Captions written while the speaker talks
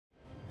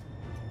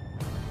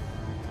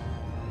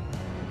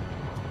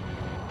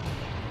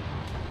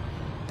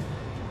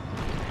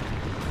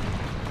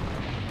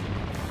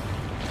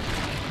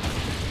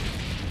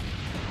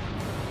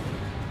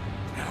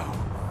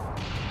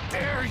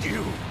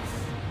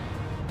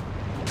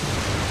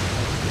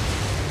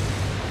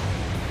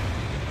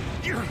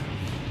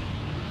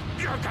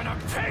You're gonna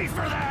pay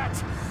for that!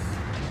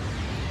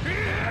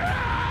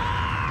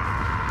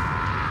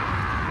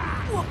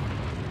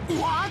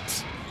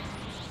 What?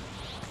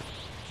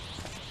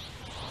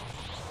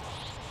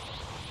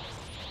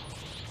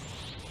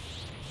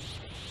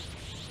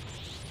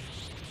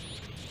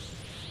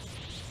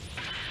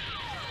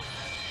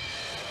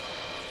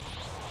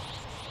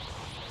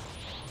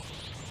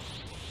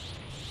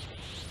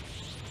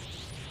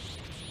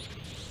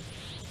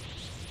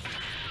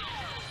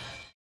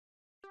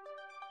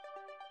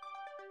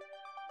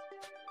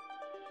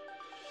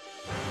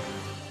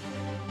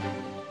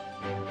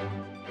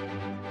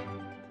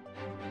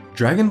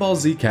 Dragon Ball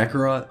Z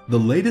Kakarot, the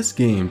latest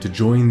game to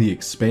join the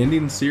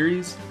expanding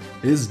series,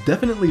 is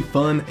definitely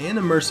fun and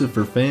immersive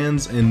for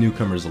fans and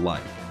newcomers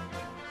alike.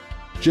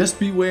 Just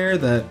beware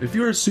that if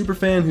you're a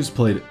superfan who's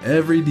played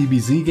every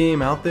DBZ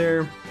game out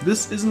there,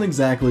 this isn't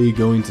exactly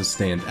going to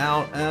stand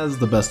out as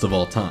the best of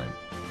all time,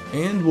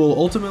 and will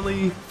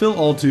ultimately feel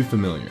all too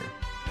familiar.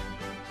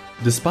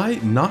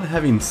 Despite not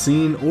having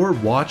seen or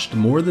watched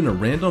more than a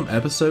random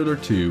episode or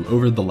two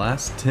over the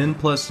last 10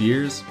 plus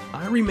years,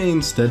 I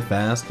remain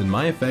steadfast in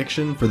my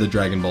affection for the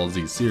Dragon Ball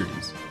Z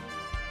series.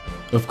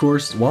 Of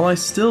course, while I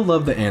still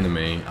love the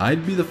anime,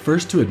 I'd be the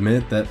first to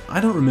admit that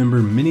I don't remember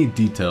many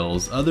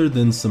details other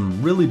than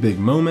some really big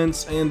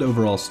moments and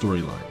overall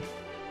storyline.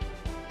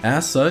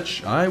 As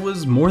such, I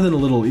was more than a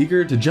little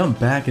eager to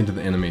jump back into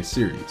the anime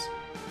series.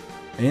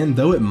 And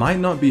though it might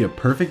not be a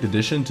perfect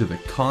addition to the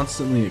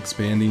constantly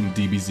expanding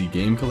DBZ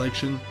game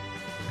collection,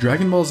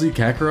 Dragon Ball Z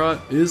Kakarot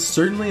is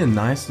certainly a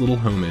nice little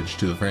homage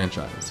to the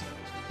franchise.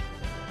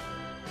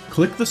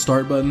 Click the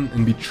start button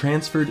and be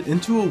transferred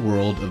into a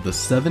world of the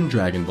 7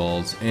 Dragon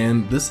Balls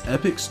and this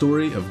epic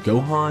story of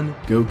Gohan,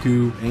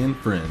 Goku, and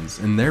friends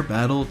in their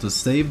battle to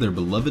save their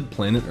beloved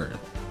planet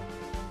Earth.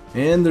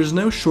 And there's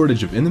no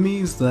shortage of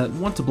enemies that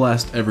want to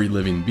blast every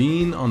living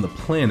being on the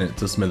planet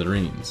to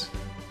smithereens.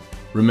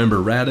 Remember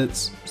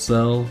Raditz,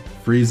 Cell,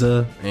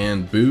 Frieza,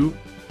 and Boo?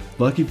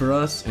 Lucky for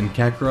us, in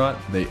Kakarot,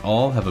 they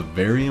all have a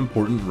very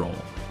important role.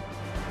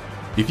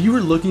 If you are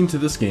looking to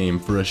this game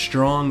for a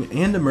strong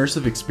and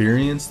immersive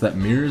experience that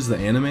mirrors the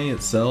anime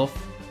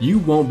itself, you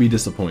won't be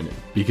disappointed,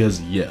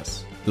 because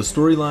yes, the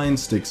storyline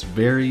sticks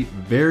very,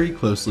 very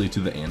closely to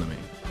the anime.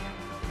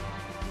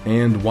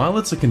 And while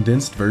it's a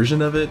condensed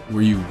version of it,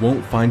 where you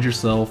won't find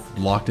yourself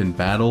locked in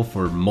battle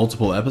for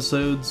multiple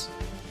episodes,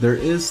 there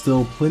is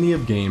still plenty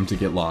of game to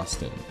get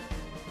lost in.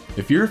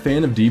 If you're a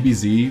fan of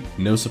DBZ,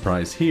 no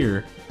surprise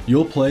here,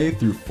 you'll play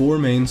through 4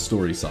 main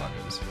story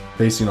sagas,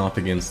 facing off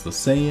against the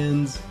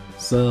Saiyans,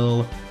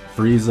 Cell,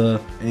 Frieza,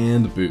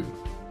 and Boo.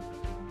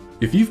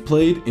 If you've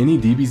played any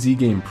DBZ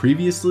game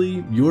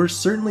previously, you're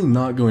certainly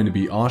not going to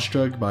be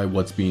awestruck by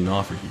what's being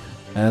offered here,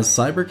 as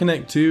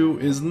COGconnected 2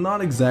 is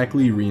not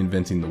exactly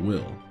reinventing the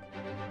wheel.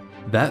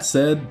 That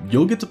said,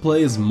 you'll get to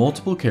play as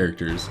multiple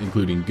characters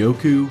including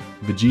Goku,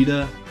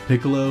 Vegeta,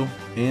 Piccolo,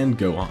 and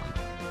Gohan,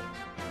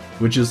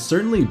 which is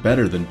certainly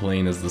better than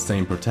playing as the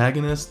same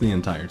protagonist the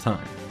entire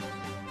time.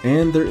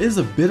 And there is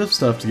a bit of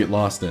stuff to get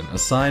lost in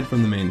aside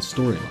from the main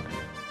storyline.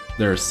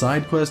 There are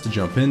side quests to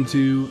jump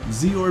into,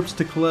 Z-orbs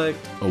to collect,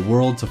 a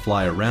world to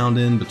fly around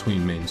in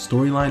between main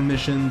storyline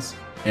missions,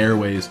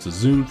 airways to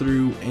zoom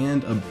through,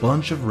 and a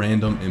bunch of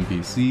random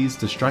NPCs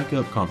to strike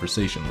up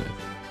conversation with.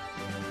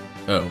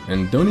 Oh,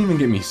 and don't even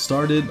get me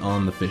started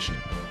on the fishing.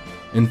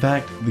 In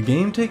fact, the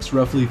game takes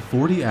roughly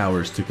 40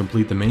 hours to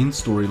complete the main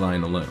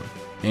storyline alone,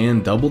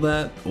 and double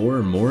that,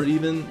 or more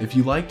even, if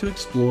you like to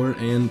explore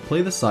and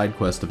play the side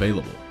quest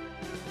available.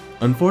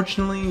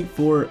 Unfortunately,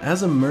 for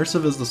as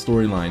immersive as the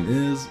storyline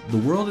is, the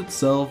world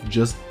itself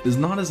just is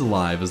not as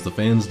alive as the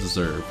fans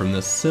deserve from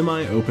this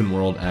semi-open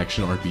world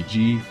action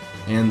RPG,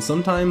 and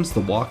sometimes the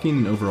walking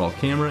and overall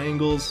camera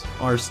angles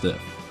are stiff.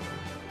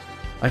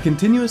 I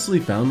continuously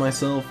found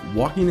myself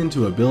walking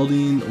into a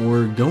building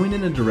or going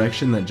in a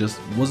direction that just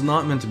was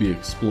not meant to be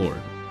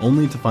explored,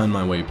 only to find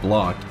my way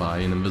blocked by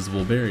an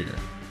invisible barrier.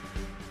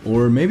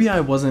 Or maybe I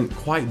wasn't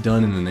quite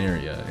done in an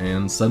area,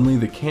 and suddenly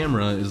the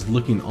camera is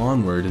looking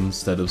onward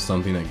instead of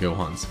something at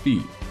Gohan's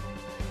feet.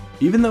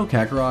 Even though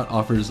Kakarot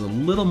offers a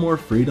little more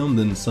freedom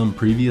than some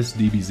previous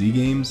DBZ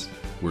games,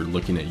 we're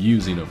looking at you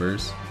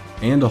Xenoverse,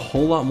 and a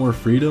whole lot more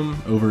freedom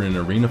over an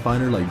arena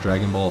fighter like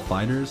Dragon Ball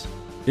FighterZ,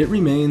 it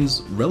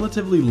remains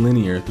relatively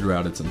linear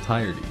throughout its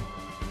entirety.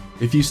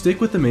 If you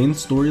stick with the main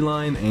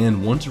storyline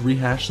and want to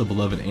rehash the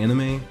beloved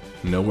anime,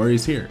 no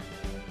worries here.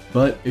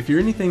 But if you're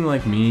anything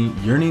like me,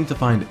 yearning to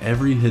find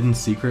every hidden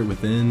secret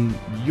within,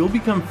 you'll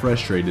become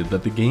frustrated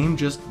that the game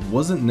just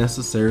wasn't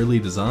necessarily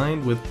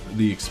designed with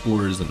the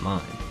explorers in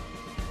mind.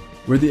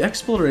 Where the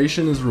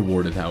exploration is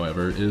rewarded,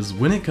 however, is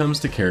when it comes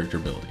to character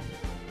building.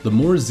 The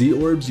more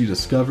Z-orbs you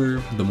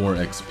discover, the more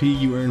XP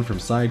you earn from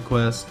side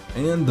quests,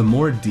 and the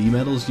more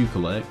D-medals you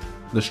collect,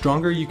 the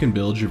stronger you can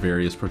build your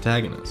various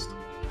protagonists.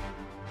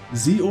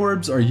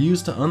 Z-orbs are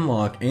used to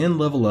unlock and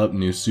level up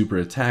new super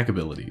attack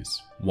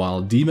abilities,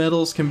 while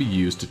D-medals can be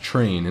used to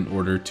train in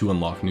order to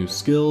unlock new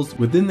skills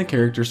within the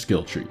character's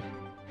skill tree.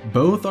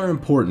 Both are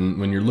important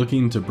when you're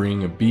looking to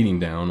bring a beating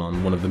down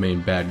on one of the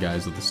main bad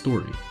guys of the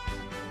story.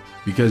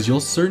 because you'll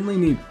certainly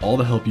need all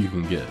the help you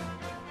can get.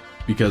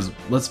 Because,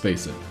 let's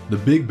face it, the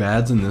big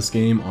bads in this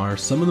game are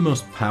some of the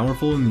most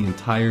powerful in the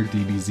entire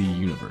DBZ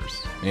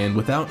universe, and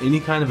without any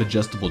kind of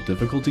adjustable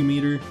difficulty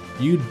meter,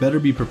 you'd better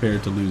be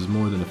prepared to lose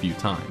more than a few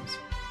times.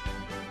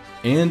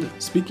 And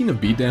speaking of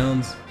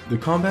beatdowns, the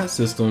combat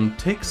system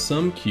takes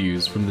some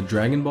cues from the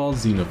Dragon Ball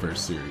Xenoverse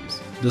series,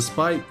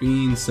 despite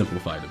being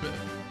simplified a bit.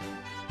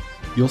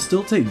 You'll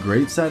still take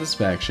great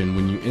satisfaction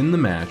when you end the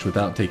match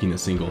without taking a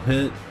single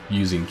hit,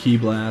 using Ki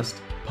Blast,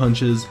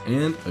 punches,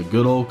 and a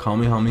good old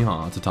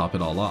Kamehameha to top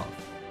it all off.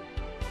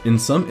 In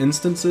some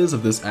instances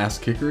of this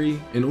ass-kickery,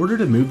 in order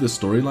to move the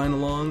storyline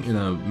along in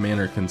a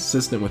manner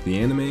consistent with the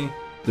anime,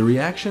 the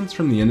reactions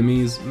from the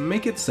enemies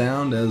make it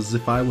sound as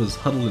if I was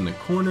huddled in a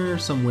corner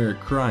somewhere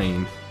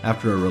crying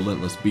after a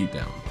relentless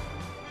beatdown.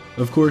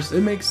 Of course,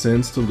 it makes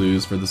sense to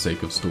lose for the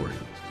sake of story,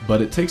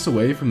 but it takes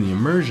away from the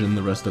immersion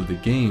the rest of the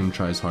game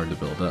tries hard to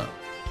build up.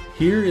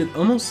 Here, it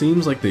almost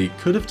seems like they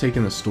could have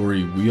taken a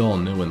story we all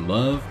know and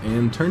love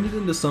and turned it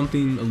into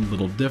something a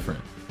little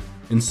different.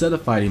 Instead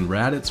of fighting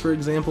Raditz, for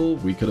example,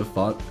 we could have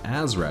fought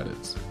as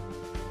Raditz,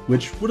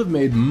 which would have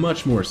made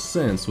much more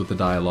sense with the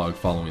dialogue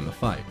following the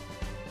fight.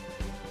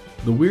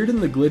 The weird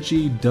and the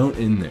glitchy don't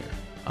end there.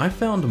 I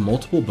found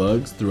multiple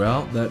bugs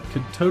throughout that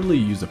could totally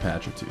use a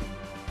patch or two.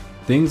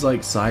 Things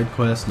like side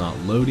quests not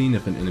loading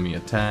if an enemy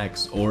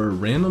attacks, or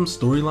random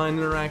storyline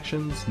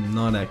interactions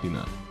not acting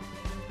up.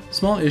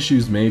 Small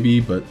issues maybe,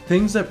 but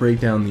things that break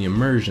down the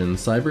immersion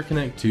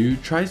CyberConnect 2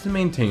 tries to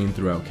maintain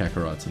throughout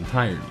Kakarot's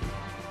entirety.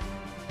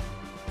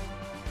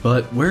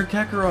 But where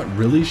Kakarot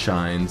really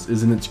shines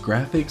is in its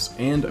graphics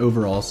and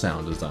overall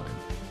sound design.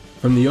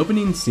 From the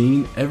opening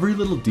scene, every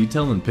little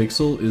detail and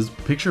pixel is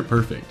picture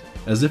perfect,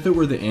 as if it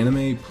were the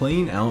anime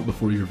playing out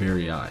before your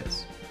very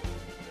eyes.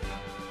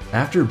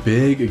 After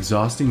big,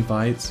 exhausting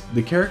fights,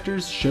 the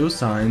characters show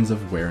signs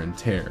of wear and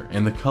tear,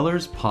 and the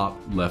colors pop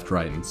left,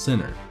 right, and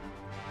center.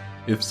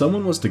 If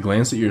someone was to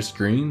glance at your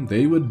screen,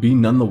 they would be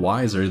none the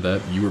wiser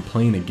that you were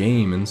playing a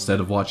game instead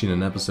of watching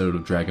an episode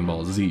of Dragon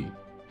Ball Z.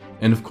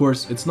 And of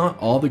course, it's not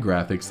all the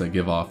graphics that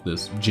give off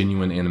this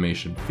genuine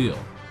animation feel.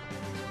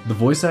 The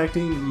voice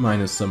acting,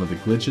 minus some of the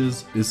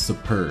glitches, is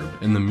superb,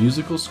 and the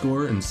musical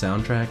score and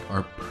soundtrack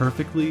are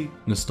perfectly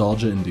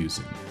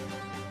nostalgia-inducing.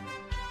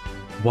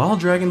 While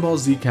Dragon Ball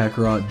Z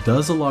Kakarot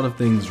does a lot of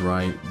things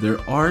right, there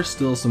are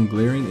still some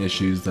glaring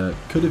issues that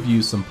could have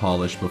used some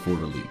polish before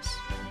release.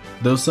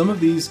 Though some of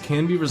these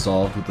can be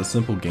resolved with a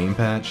simple game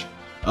patch,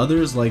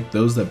 others, like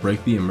those that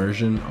break the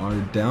immersion, are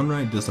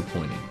downright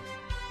disappointing.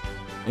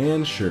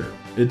 And sure,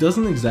 it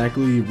doesn't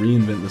exactly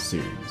reinvent the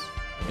series,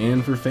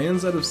 and for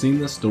fans that have seen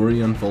this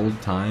story unfold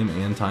time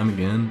and time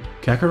again,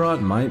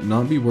 Kakarot might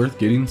not be worth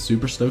getting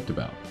super stoked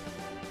about,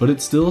 but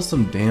it's still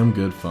some damn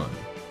good fun.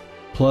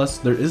 Plus,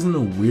 there isn't a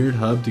weird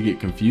hub to get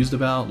confused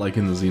about like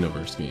in the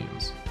Xenoverse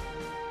games.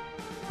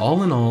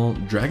 All in all,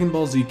 Dragon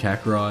Ball Z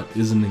Kakarot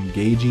is an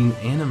engaging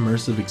and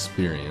immersive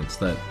experience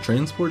that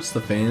transports the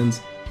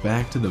fans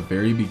back to the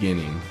very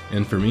beginning,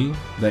 and for me,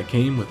 that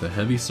came with a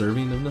heavy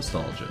serving of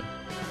nostalgia.